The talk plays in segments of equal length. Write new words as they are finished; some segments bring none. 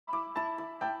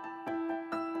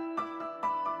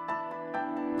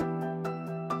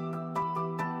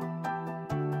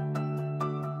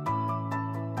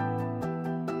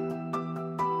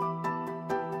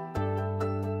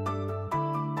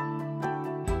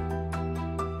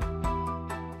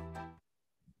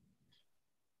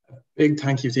Big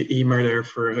thank you to Emer there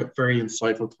for a very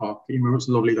insightful talk. Emer, it was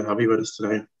lovely to have you with us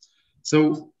today.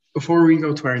 So before we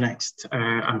go to our next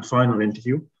and final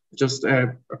interview, just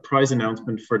a prize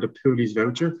announcement for the Poolies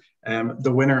voucher.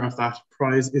 The winner of that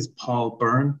prize is Paul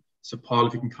Byrne. So Paul,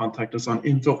 if you can contact us on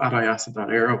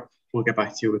info@iasa.aero, we'll get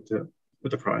back to you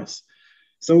with the prize.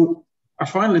 So our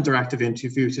final interactive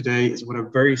interview today is with a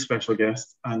very special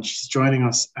guest, and she's joining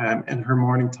us in her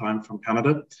morning time from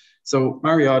Canada. So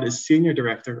Marie-Aude is Senior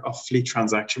Director of Fleet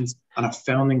Transactions and a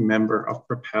founding member of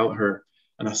Propel Her,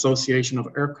 an association of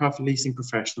aircraft leasing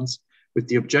professionals with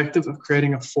the objective of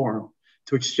creating a forum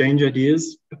to exchange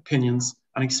ideas, opinions,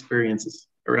 and experiences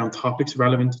around topics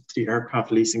relevant to the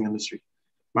aircraft leasing industry.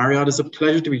 Marie-Aude, it's a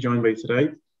pleasure to be joined by you today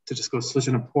to discuss such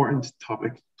an important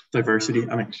topic, diversity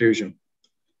and inclusion.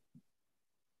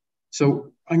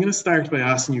 So I'm going to start by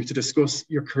asking you to discuss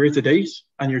your career to date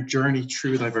and your journey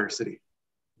through diversity.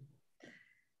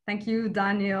 Thank you,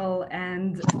 Daniel.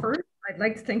 And first, I'd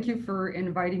like to thank you for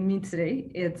inviting me today.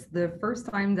 It's the first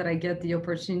time that I get the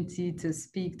opportunity to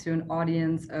speak to an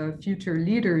audience of future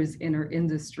leaders in our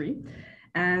industry.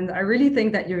 And I really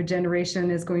think that your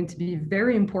generation is going to be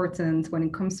very important when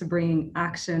it comes to bringing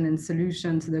action and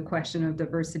solution to the question of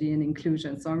diversity and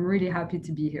inclusion. So I'm really happy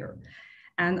to be here.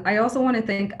 And I also want to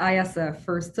thank IASA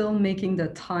for still making the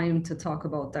time to talk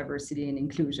about diversity and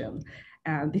inclusion.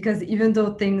 Because even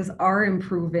though things are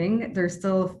improving, they're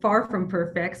still far from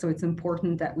perfect. So it's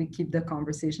important that we keep the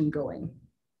conversation going.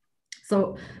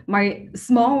 So my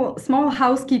small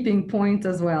housekeeping point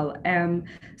as well.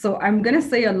 So I'm going to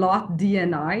say a lot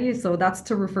D&I. So that's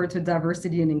to refer to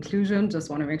diversity and inclusion.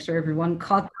 Just want to make sure everyone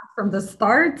caught that from the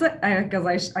start,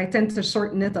 because I tend to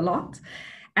shorten it a lot.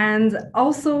 And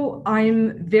also,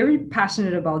 I'm very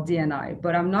passionate about D&I,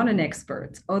 but I'm not an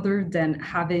expert, other than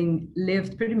having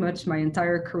lived pretty much my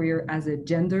entire career as a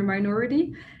gender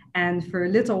minority, and for a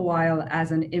little while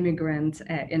as an immigrant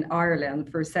in Ireland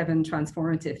for 7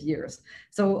 transformative years.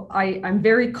 So I'm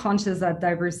very conscious that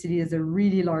diversity is a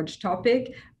really large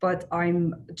topic, but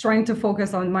I'm trying to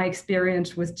focus on my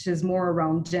experience, which is more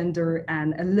around gender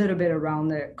and a little bit around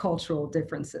the cultural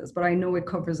differences, but I know it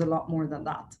covers a lot more than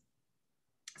that.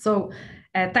 So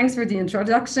thanks for the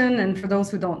introduction. And for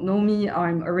those who don't know me,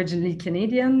 I'm originally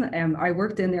Canadian. I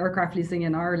worked in aircraft leasing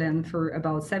in Ireland for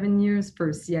about 7 years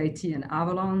for CIT and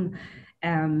Avalon,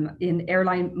 in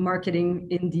airline marketing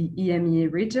in the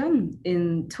EMEA region.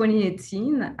 In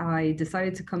 2018, I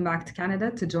decided to come back to Canada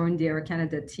to join the Air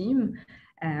Canada team,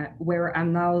 where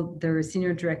I'm now the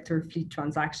Senior Director of Fleet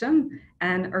Transaction.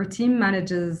 And our team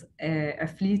manages a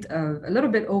fleet of a little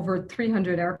bit over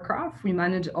 300 aircraft. We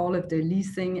manage all of the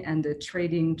leasing and the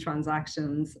trading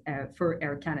transactions for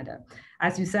Air Canada.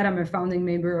 As you said, I'm a founding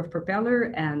member of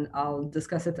Propeller, and I'll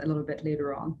discuss it a little bit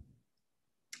later on.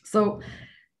 So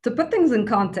to put things in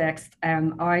context,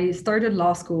 I started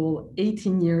law school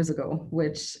 18 years ago,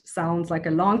 which sounds like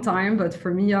a long time, but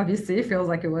for me, obviously, it feels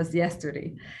like it was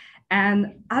yesterday.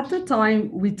 And at the time,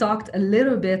 we talked a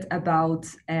little bit about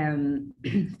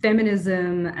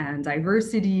feminism and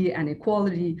diversity and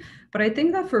equality. But I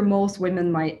think that for most women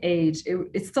my age,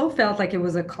 it still felt like it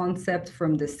was a concept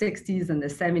from the 60s and the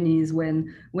 70s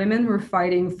when women were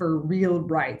fighting for real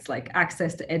rights, like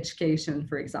access to education,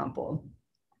 for example.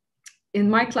 In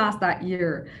my class that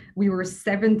year, we were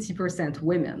 70%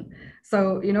 women.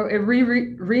 So, it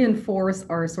reinforced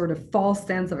our sort of false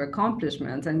sense of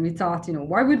accomplishment. And we thought,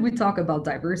 why would we talk about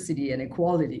diversity and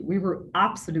equality? We were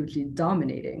absolutely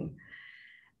dominating.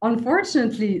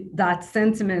 Unfortunately, that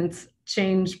sentiment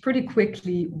changed pretty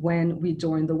quickly when we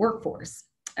joined the workforce.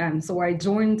 So I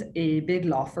joined a big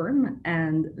law firm,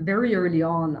 and very early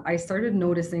on, I started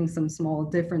noticing some small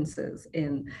differences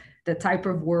in the type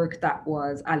of work that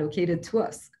was allocated to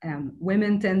us.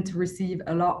 Women tend to receive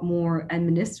a lot more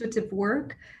administrative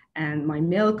work, and my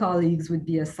male colleagues would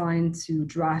be assigned to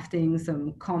drafting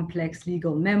some complex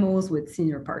legal memos with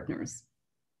senior partners.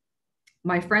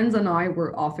 My friends and I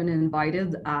were often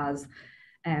invited as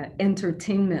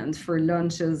entertainment for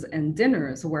lunches and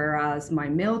dinners, whereas my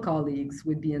male colleagues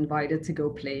would be invited to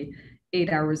go play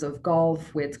 8 hours of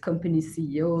golf with company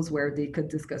CEOs where they could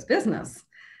discuss business.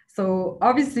 So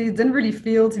obviously it didn't really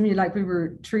feel to me like we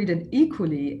were treated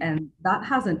equally, and that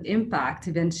has an impact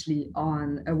eventually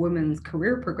on a woman's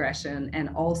career progression and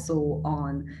also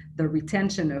on the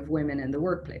retention of women in the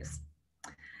workplace.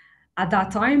 At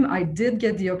that time, I did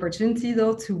get the opportunity,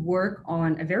 though, to work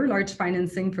on a very large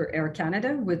financing for Air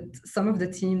Canada with some of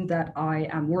the team that I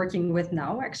am working with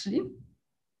now, actually.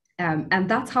 And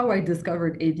that's how I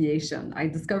discovered aviation. I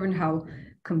discovered how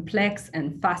complex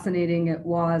and fascinating it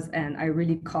was, and I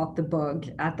really caught the bug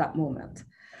at that moment.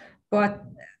 But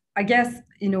I guess,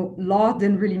 law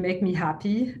didn't really make me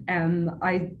happy.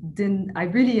 I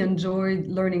really enjoyed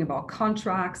learning about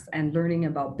contracts and learning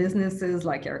about businesses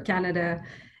like Air Canada.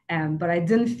 But I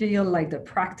didn't feel like the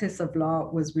practice of law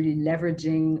was really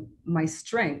leveraging my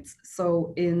strengths.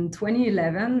 So in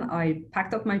 2011, I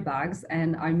packed up my bags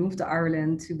and I moved to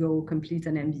Ireland to go complete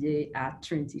an MBA at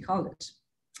Trinity College.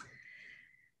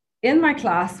 In my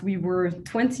class, we were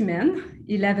 20 men,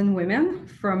 11 women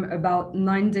from about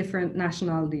 9 different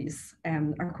nationalities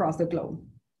across the globe.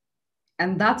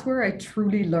 And that's where I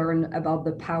truly learned about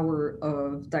the power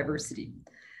of diversity.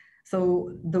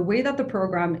 So the way that the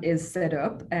program is set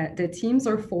up, the teams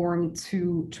are formed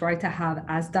to try to have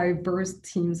as diverse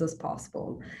teams as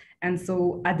possible. And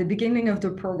so at the beginning of the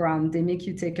program, they make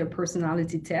you take a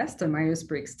personality test, a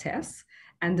Myers-Briggs test.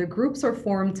 And the groups are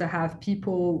formed to have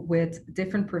people with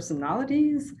different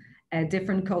personalities, a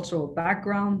different cultural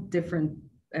background, different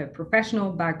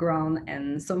professional background,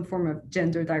 and some form of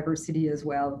gender diversity as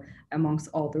well amongst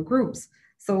all the groups.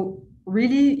 So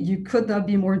really, you could not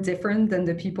be more different than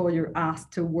the people you're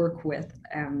asked to work with.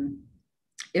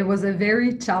 It was a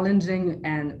very challenging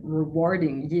and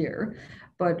rewarding year.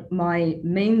 But my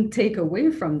main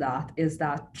takeaway from that is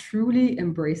that truly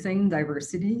embracing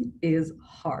diversity is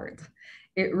hard.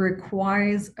 It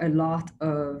requires a lot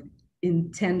of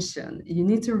intention. You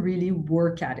need to really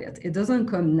work at it. It doesn't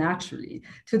come naturally.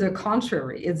 To the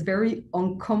contrary, it's very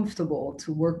uncomfortable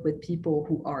to work with people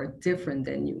who are different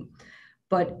than you.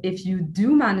 But if you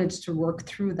do manage to work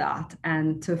through that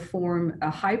and to form a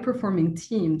high performing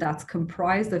team that's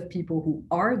comprised of people who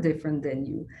are different than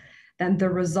you, then the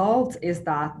result is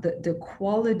that the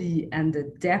quality and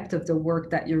the depth of the work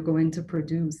that you're going to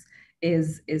produce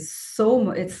is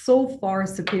so far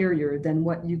superior than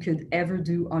what you could ever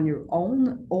do on your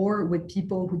own or with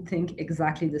people who think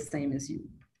exactly the same as you.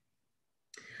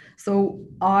 So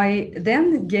I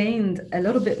then gained a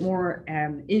little bit more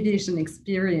aviation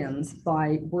experience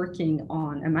by working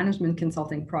on a management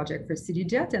consulting project for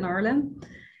CityJet in Ireland.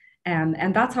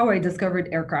 And that's how I discovered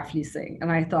aircraft leasing.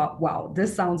 And I thought, wow,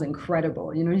 this sounds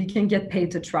incredible. You can get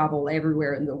paid to travel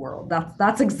everywhere in the world.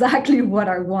 That's exactly what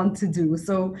I want to do.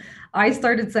 So I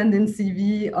started sending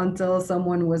CV until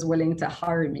someone was willing to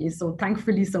hire me. So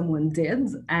thankfully someone did.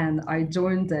 And I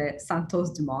joined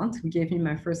Santos Dumont, who gave me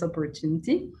my first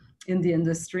opportunity in the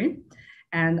industry.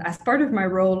 And as part of my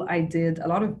role, I did a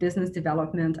lot of business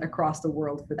development across the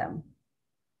world for them.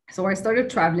 So I started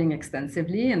traveling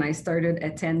extensively and I started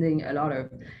attending a lot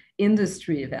of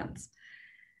industry events.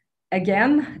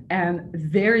 Again,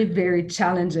 very, very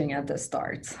challenging at the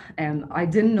start. I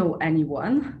didn't know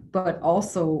anyone, but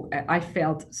also I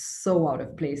felt so out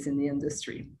of place in the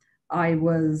industry. I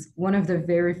was one of the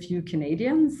very few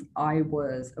Canadians. I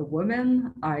was a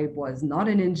woman. I was not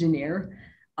an engineer.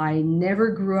 I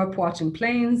never grew up watching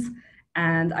planes,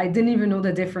 and I didn't even know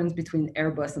the difference between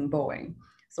Airbus and Boeing.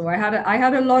 So I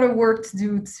had a lot of work to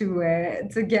do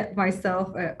to get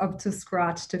myself up to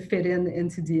scratch to fit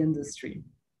into the industry.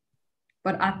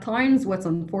 But at times, what's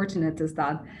unfortunate is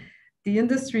that the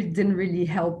industry didn't really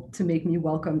help to make me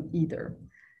welcome either.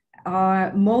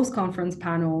 Most conference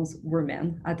panels were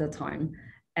men at the time.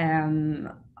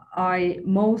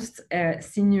 Most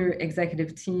senior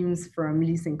executive teams from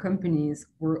leasing companies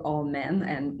were all men,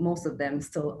 and most of them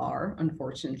still are,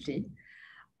 unfortunately.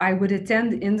 I would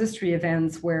attend industry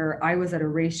events where I was at a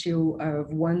ratio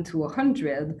of 1 to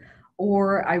 100,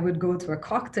 or I would go to a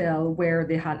cocktail where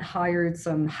they had hired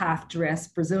some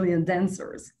half-dressed Brazilian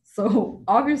dancers. So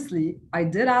obviously, I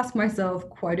did ask myself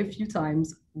quite a few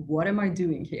times, what am I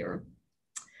doing here?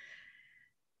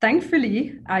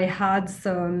 Thankfully, I had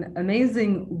some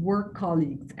amazing work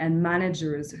colleagues and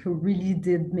managers who really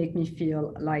did make me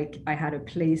feel like I had a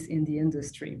place in the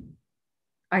industry.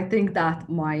 I think that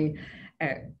my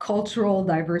cultural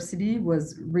diversity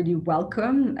was really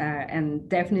welcome. And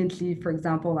definitely, for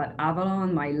example, at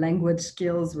Avalon, my language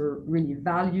skills were really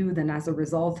valued. And as a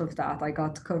result of that, I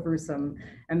got to cover some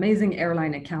amazing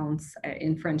airline accounts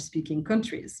in French-speaking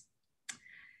countries.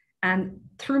 And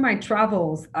through my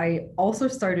travels, I also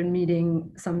started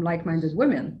meeting some like-minded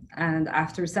women. And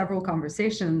after several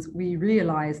conversations, we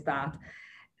realized that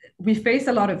we face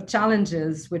a lot of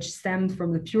challenges which stemmed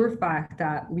from the pure fact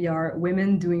that we are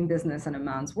women doing business in a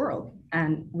man's world.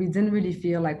 And we didn't really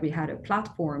feel like we had a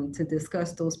platform to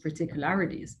discuss those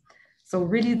particularities. So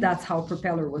really, that's how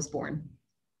Propeller was born.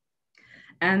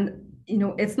 And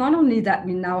it's not only that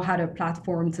we now had a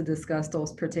platform to discuss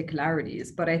those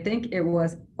particularities, but I think it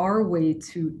was our way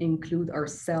to include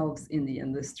ourselves in the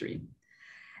industry.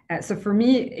 So for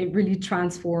me, it really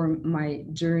transformed my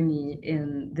journey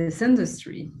in this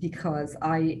industry because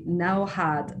I now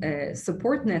had a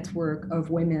support network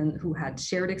of women who had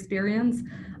shared experience.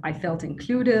 I felt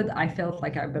included, I felt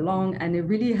like I belong, and it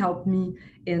really helped me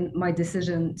in my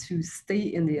decision to stay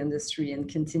in the industry and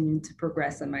continue to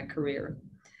progress in my career.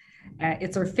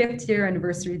 It's our 5th year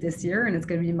anniversary this year, and it's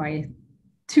going to be my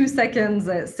 2 seconds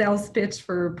sales pitch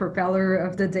for Propeller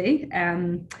of the Day.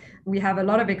 We have a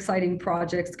lot of exciting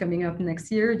projects coming up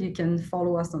next year. You can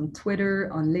follow us on Twitter,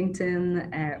 on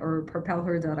LinkedIn, or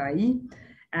propeller.ie.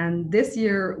 And this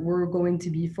year, we're going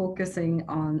to be focusing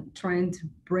on trying to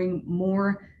bring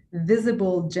more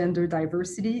visible gender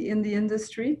diversity in the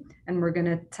industry. And we're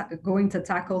going to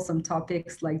tackle some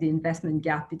topics like the investment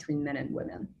gap between men and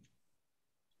women.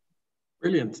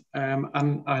 Brilliant. And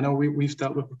I know we've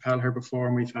dealt with Propeller before,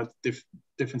 and we've had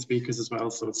different speakers as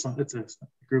well. So it's a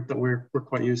group that we're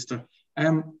quite used to.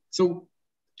 So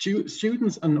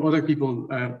students and other people,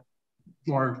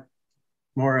 more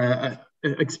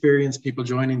experienced people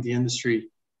joining the industry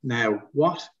now,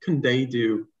 what can they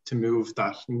do to move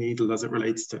that needle as it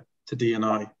relates to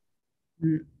D&I?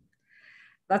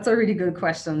 That's a really good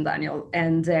question, Daniel.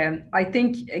 And I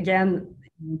think, again,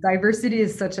 diversity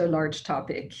is such a large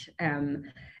topic.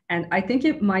 And I think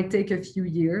it might take a few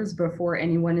years before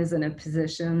anyone is in a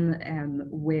position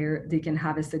where they can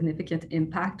have a significant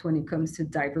impact when it comes to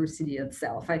diversity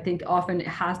itself. I think often it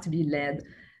has to be led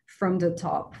from the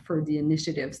top for the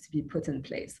initiatives to be put in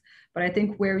place. But I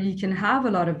think where you can have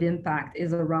a lot of impact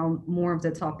is around more of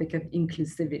the topic of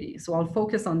inclusivity. So I'll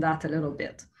focus on that a little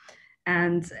bit.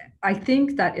 And I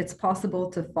think that it's possible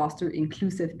to foster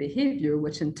inclusive behavior,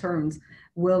 which in turn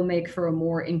will make for a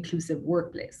more inclusive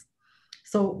workplace.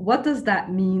 So what does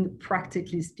that mean,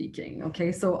 practically speaking?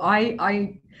 Okay, so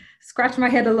I scratched my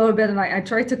head a little bit and I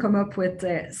tried to come up with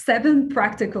 7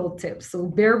 practical tips. So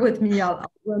bear with me, I'll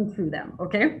run through them,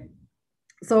 okay?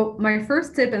 So my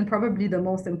first tip, and probably the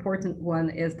most important one,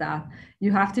 is that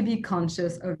you have to be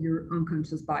conscious of your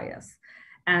unconscious bias.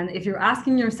 And if you're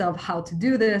asking yourself how to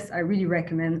do this, I really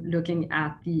recommend looking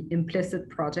at the Implicit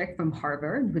Project from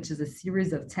Harvard, which is a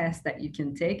series of tests that you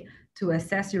can take to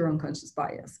assess your unconscious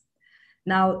bias.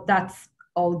 Now, that's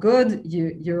all good.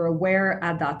 You're aware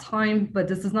at that time, but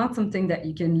this is not something that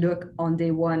you can look on day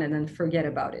one and then forget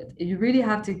about it. You really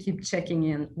have to keep checking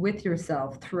in with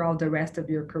yourself throughout the rest of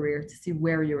your career to see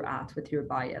where you're at with your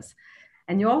bias.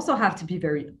 And you also have to be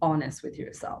very honest with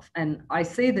yourself. And I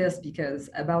say this because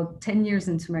about 10 years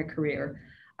into my career,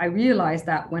 I realized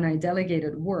that when I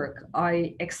delegated work,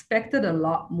 I expected a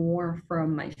lot more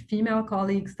from my female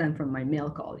colleagues than from my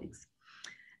male colleagues.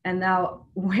 And now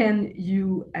when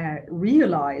you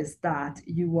realize that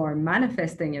you are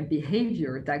manifesting a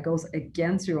behavior that goes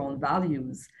against your own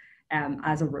values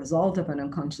as a result of an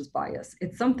unconscious bias,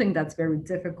 it's something that's very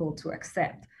difficult to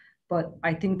accept. But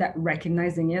I think that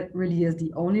recognizing it really is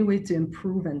the only way to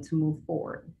improve and to move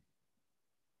forward.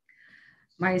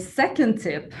 My second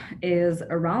tip is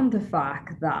around the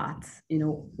fact that,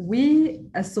 we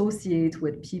associate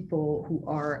with people who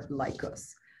are like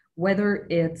us, whether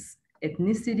it's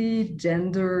ethnicity,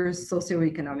 gender,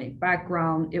 socioeconomic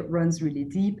background, it runs really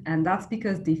deep, and that's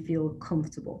because they feel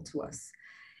comfortable to us.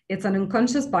 It's an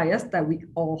unconscious bias that we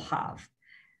all have.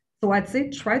 So I'd say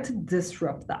try to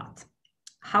disrupt that.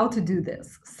 How to do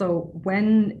this? So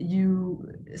when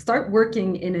you start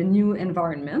working in a new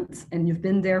environment and you've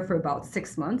been there for about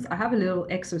 6 months, I have a little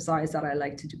exercise that I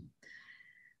like to do.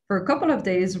 For a couple of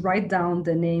days, write down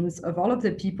the names of all of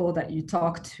the people that you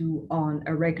talk to on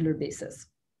a regular basis.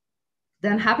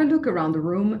 Then have a look around the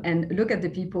room and look at the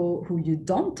people who you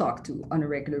don't talk to on a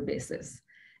regular basis.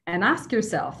 And ask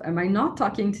yourself, am I not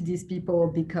talking to these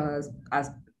people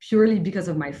purely because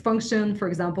of my function, for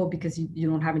example, because you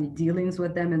don't have any dealings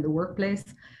with them in the workplace?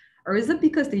 Or is it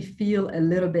because they feel a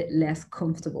little bit less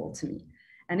comfortable to me?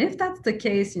 And if that's the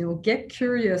case, get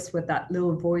curious with that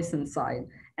little voice inside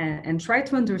and try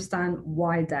to understand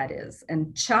why that is,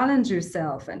 and challenge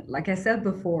yourself. And like I said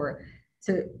before,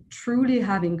 to truly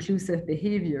have inclusive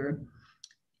behavior,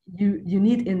 you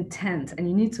need intent and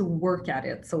you need to work at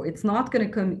it. So it's not going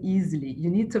to come easily. You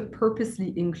need to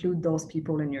purposely include those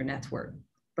people in your network.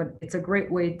 But it's a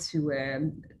great way to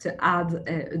add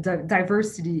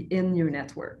diversity in your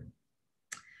network.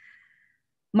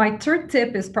 My third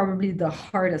tip is probably the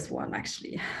hardest one,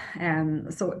 actually. And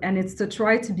it's to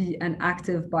try to be an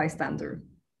active bystander.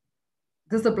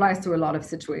 This applies to a lot of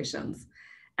situations.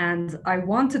 And I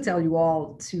want to tell you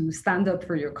all to stand up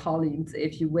for your colleagues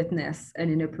if you witness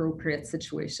an inappropriate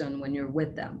situation when you're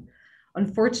with them.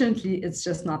 Unfortunately, it's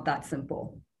just not that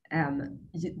simple.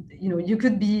 You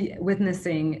could be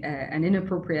witnessing an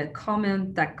inappropriate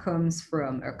comment that comes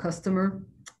from a customer,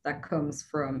 that comes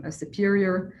from a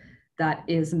superior, that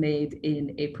is made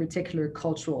in a particular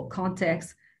cultural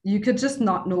context. You could just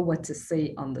not know what to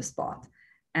say on the spot.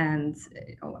 And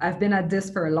I've been at this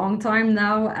for a long time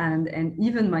now, and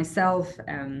even myself,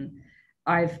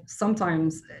 I've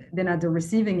sometimes been at the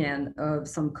receiving end of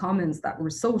some comments that were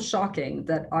so shocking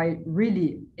that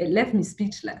it left me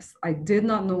speechless. I did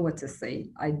not know what to say.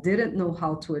 I didn't know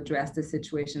how to address the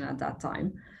situation at that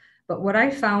time. But what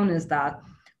I found is that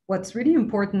what's really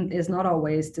important is not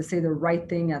always to say the right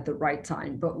thing at the right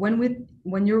time. But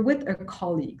when you're with a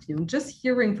colleague, just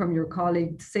hearing from your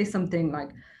colleague say something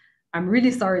like, "I'm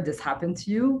really sorry this happened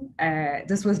to you.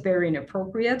 This was very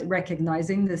inappropriate,"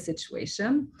 recognizing the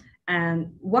situation.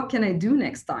 And what can I do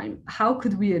next time? How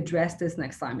could we address this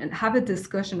next time? And have a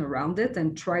discussion around it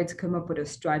and try to come up with a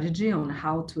strategy on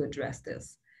how to address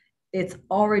this. It's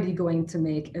already going to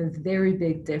make a very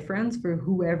big difference for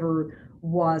whoever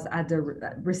was at the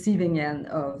receiving end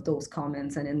of those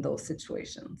comments and in those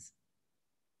situations.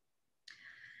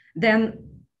 Then,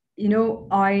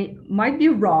 I might be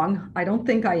wrong. I don't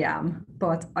think I am,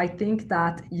 but I think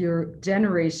that your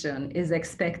generation is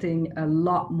expecting a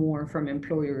lot more from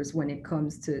employers when it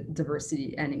comes to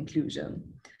diversity and inclusion.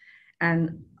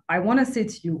 And I want to say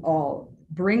to you all,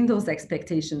 bring those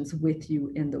expectations with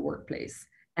you in the workplace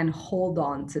and hold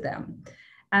on to them.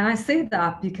 And I say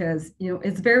that because,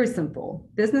 it's very simple.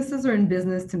 Businesses are in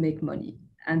business to make money.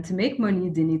 And to make money,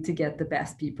 they need to get the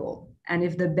best people. And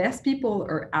if the best people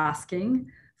are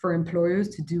asking for employers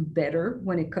to do better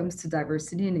when it comes to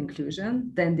diversity and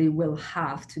inclusion, then they will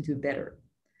have to do better.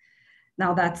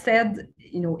 Now, that said,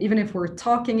 even if we're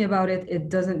talking about it, it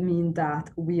doesn't mean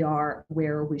that we are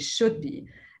where we should be.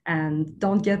 And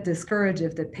don't get discouraged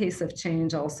if the pace of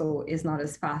change also is not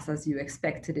as fast as you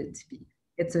expected it to be.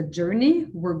 It's a journey.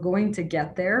 We're going to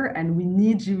get there, and we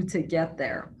need you to get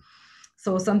there.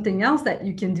 So something else that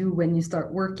you can do when you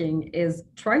start working is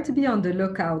try to be on the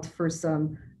lookout for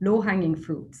some low-hanging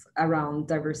fruits around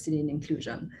diversity and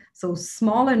inclusion. So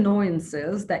small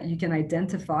annoyances that you can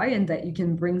identify and that you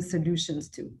can bring solutions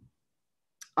to.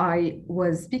 I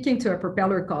was speaking to a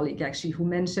Propeller colleague actually who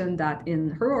mentioned that in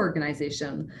her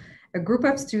organization, a group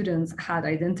of students had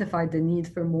identified the need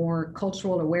for more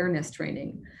cultural awareness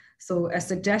training. So a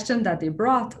suggestion that they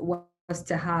brought was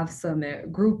to have some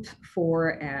group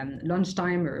for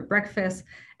lunchtime or breakfast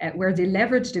where they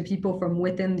leverage the people from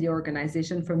within the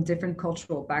organization from different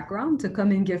cultural backgrounds to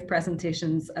come and give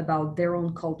presentations about their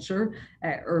own culture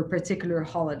or particular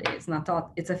holidays. And I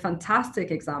thought it's a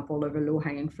fantastic example of a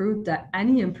low-hanging fruit that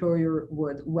any employer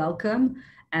would welcome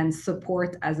and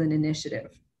support as an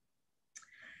initiative.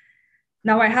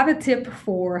 Now, I have a tip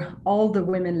for all the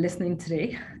women listening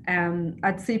today.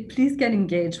 I'd say please get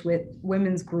engaged with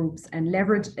women's groups and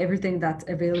leverage everything that's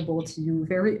available to you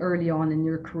very early on in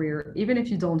your career, even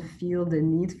if you don't feel the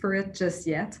need for it just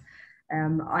yet.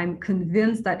 I'm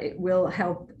convinced that it will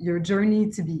help your journey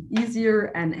to be easier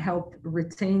and help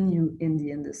retain you in the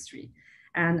industry.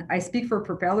 And I speak for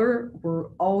Propeller. We're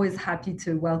always happy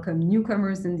to welcome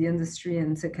newcomers in the industry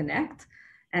and to connect.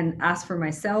 And as for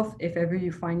myself, if ever you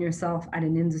find yourself at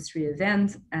an industry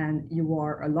event and you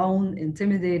are alone,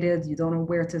 intimidated, you don't know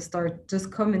where to start,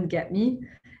 just come and get me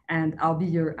and I'll be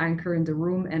your anchor in the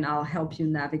room and I'll help you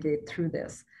navigate through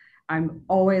this. I'm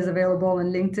always available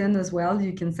on LinkedIn as well.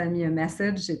 You can send me a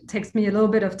message. It takes me a little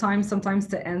bit of time sometimes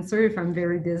to answer if I'm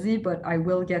very busy, but I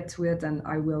will get to it and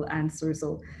I will answer.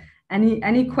 So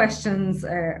any questions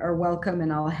are welcome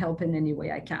and I'll help in any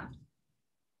way I can.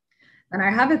 And I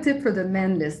have a tip for the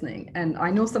men listening. And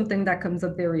I know something that comes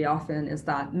up very often is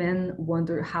that men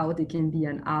wonder how they can be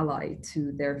an ally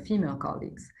to their female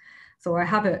colleagues. So I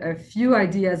have a few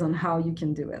ideas on how you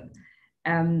can do it.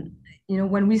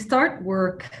 When we start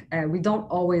work, we don't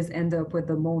always end up with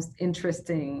the most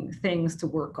interesting things to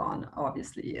work on.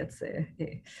 Obviously,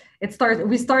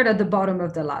 we start at the bottom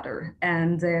of the ladder.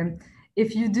 And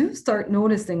if you do start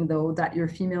noticing, though, that your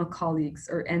female colleagues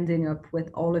are ending up with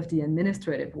all of the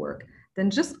administrative work, then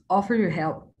just offer your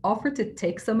help, offer to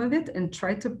take some of it and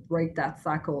try to break that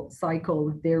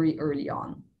cycle very early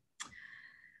on.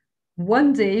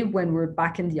 One day when we're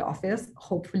back in the office,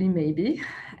 hopefully maybe,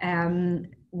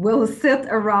 we'll sit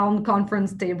around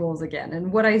conference tables again.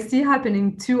 And what I see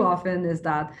happening too often is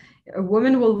that a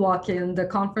woman will walk in, the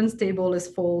conference table is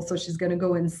full, so she's going to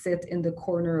go and sit in the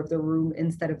corner of the room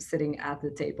instead of sitting at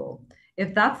the table.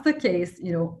 If that's the case,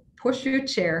 push your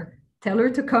chair, tell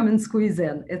her to come and squeeze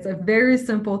in. It's a very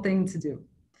simple thing to do.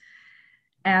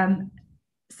 And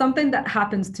something that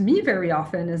happens to me very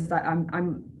often is that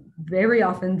I'm very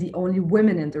often the only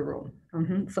women in the room.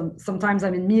 Sometimes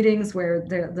I'm in meetings where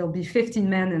there'll be 15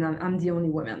 men and I'm the only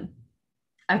woman.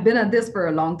 I've been at this for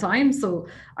a long time, so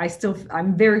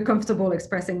I'm very comfortable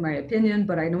expressing my opinion,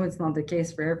 but I know it's not the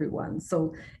case for everyone.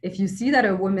 So if you see that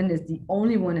a woman is the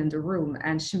only one in the room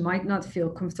and she might not feel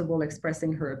comfortable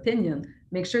expressing her opinion,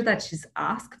 make sure that she's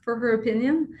asked for her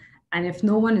opinion. And if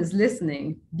no one is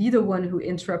listening, be the one who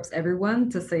interrupts everyone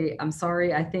to say, I'm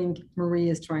sorry, I think Marie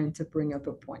is trying to bring up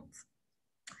a point.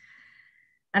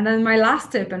 And then my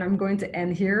last tip, and I'm going to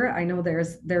end here. I know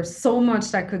there's so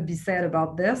much that could be said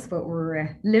about this, but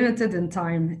we're limited in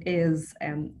time, is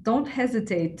don't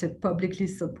hesitate to publicly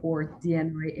support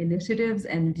DNI initiatives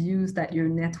and views that your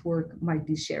network might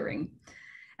be sharing.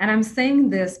 And I'm saying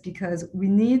this because we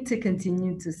need to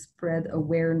continue to spread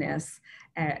awareness,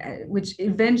 which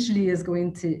eventually is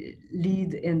going to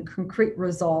lead in concrete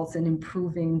results in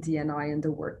improving DNI in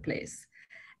the workplace.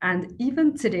 And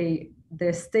even today,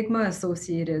 the stigma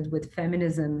associated with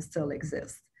feminism still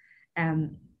exists.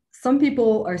 Some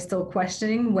people are still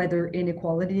questioning whether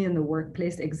inequality in the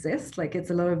workplace exists. Like, it's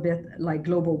a little bit like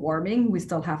global warming. We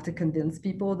still have to convince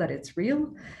people that it's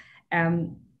real.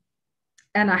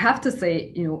 And I have to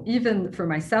say, even for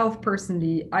myself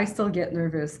personally, I still get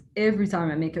nervous every time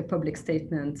I make a public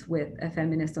statement with a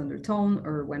feminist undertone,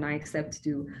 or when I accept to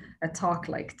do a talk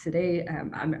like today.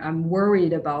 I'm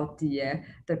worried about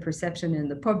the perception in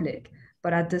the public.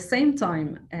 But at the same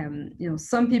time,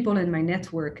 some people in my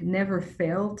network never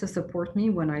fail to support me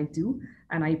when I do,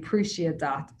 and I appreciate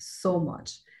that so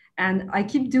much. And I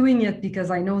keep doing it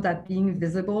because I know that being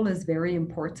visible is very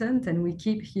important. And we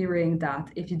keep hearing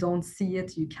that if you don't see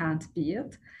it, you can't be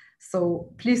it.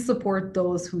 So please support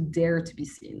those who dare to be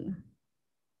seen.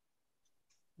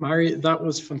 Mari, that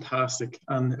was fantastic.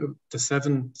 And the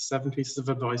seven pieces of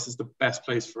advice is the best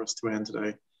place for us to end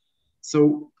today.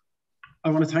 So I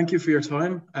want to thank you for your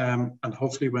time. And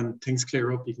hopefully when things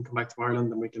clear up, you can come back to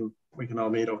Ireland and we can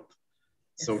all meet up.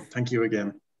 Yes. So thank you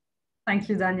again. Thank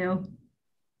you, Daniel.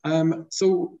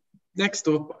 So next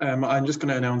up, I'm just going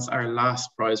to announce our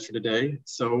last prize for the day.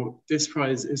 So this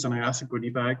prize is an IASA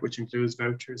goodie bag, which includes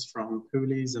vouchers from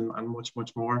Poolies and much,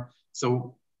 much more.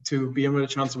 So to be in with a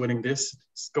chance of winning this,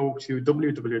 go to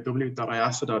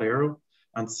www.iasa.aero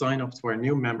and sign up to our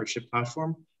new membership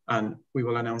platform. And we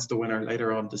will announce the winner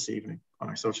later on this evening on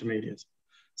our social medias.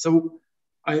 So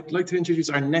I'd like to introduce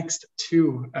our next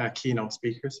two keynote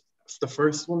speakers. The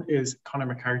first one is Conor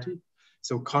McCarthy.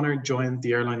 So Conor joined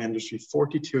the airline industry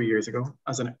 42 years ago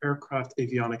as an aircraft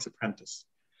avionics apprentice.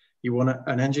 He won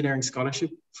an engineering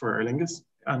scholarship for Aer Lingus,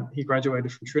 and he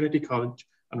graduated from Trinity College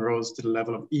and rose to the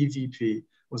level of EVP,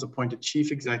 was appointed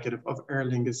chief executive of Aer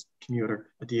Lingus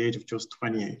Commuter at the age of just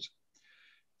 28.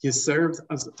 He has served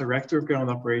as director of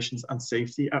ground operations and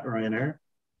safety at Ryanair,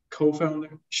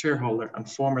 co-founder, shareholder, and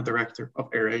former director of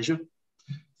AirAsia,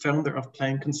 founder of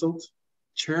Plane Consult,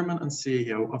 chairman and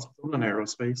CEO of Dublin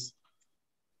Aerospace,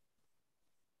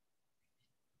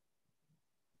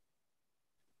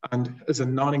 and is a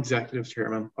non-executive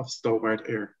chairman of Stobart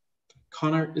Air.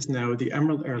 Conor is now the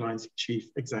Emerald Airlines Chief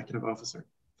Executive Officer.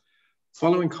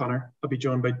 Following Conor, I'll be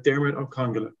joined by Dermot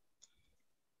O'Congala.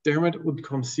 Dermot will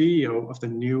become CEO of the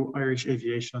new Irish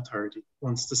Aviation Authority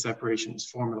once the separation is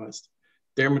formalised.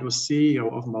 Dermot was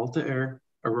CEO of Malta Air,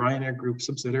 a Ryanair Group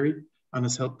subsidiary, and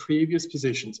has held previous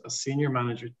positions as senior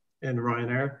manager in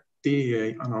Ryanair,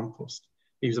 DEA, and On Post.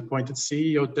 He was appointed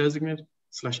CEO designate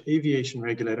 / aviation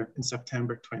regulator in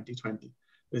September 2020.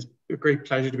 It's a great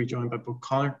pleasure to be joined by both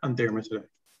Conor and Dermot today.